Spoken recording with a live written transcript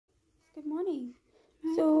Good morning.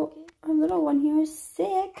 So our little one here is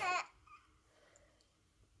sick.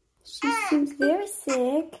 She seems very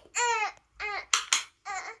sick.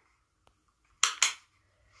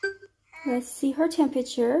 Let's see her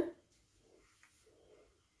temperature.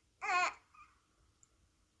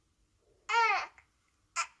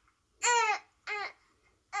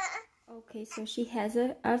 Okay, so she has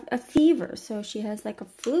a fever, so she has like a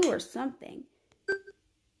flu or something.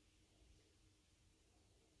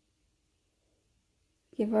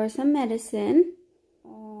 Give her some medicine.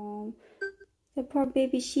 Oh, the poor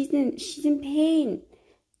baby, she's in pain,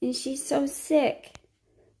 and she's so sick.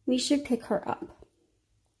 We should pick her up.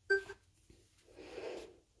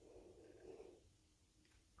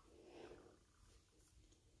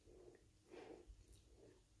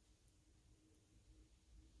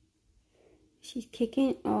 She's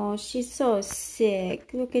kicking. Oh, she's so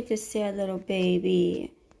sick. Look at this sad little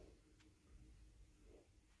baby.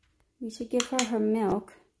 We should give her her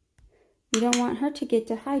milk. We don't want her to get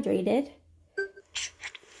dehydrated.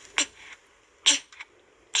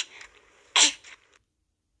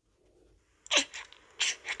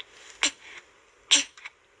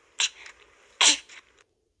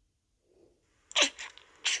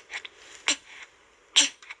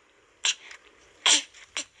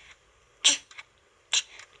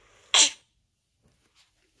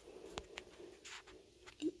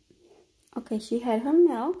 Okay, she had her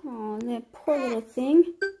milk. Oh, that poor little thing.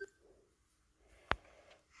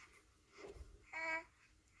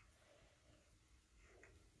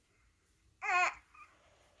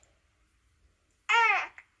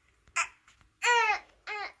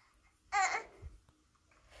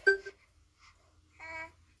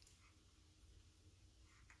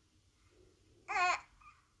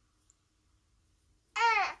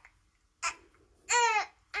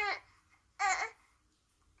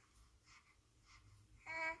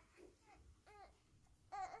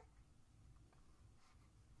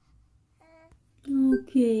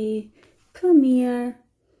 Okay, come here.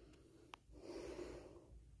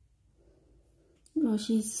 Oh,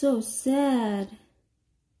 she's so sad.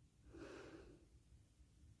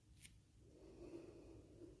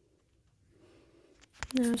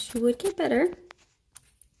 Now, she would get better,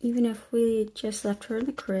 even if we just left her in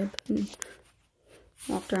the crib and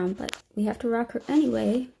walked around, but we have to rock her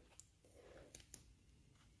anyway.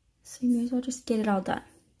 So you may as well just get it all done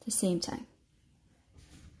at the same time.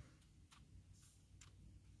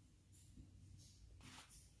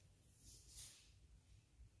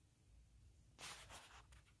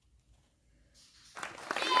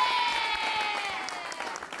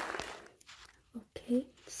 Okay,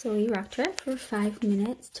 so we rocked her for 5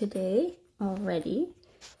 minutes today already.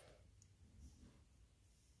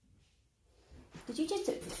 Did you just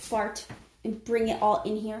fart and bring it all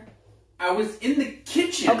in here? I was in the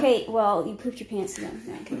kitchen. Okay, well, you pooped your pants then,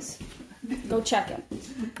 in that case. Go check it. In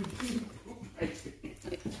the kitchen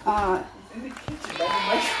by the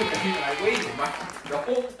microwave. I waited the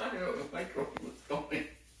whole time the microwave was going.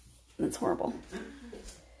 That's horrible.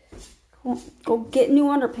 Go get new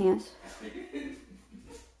underpants.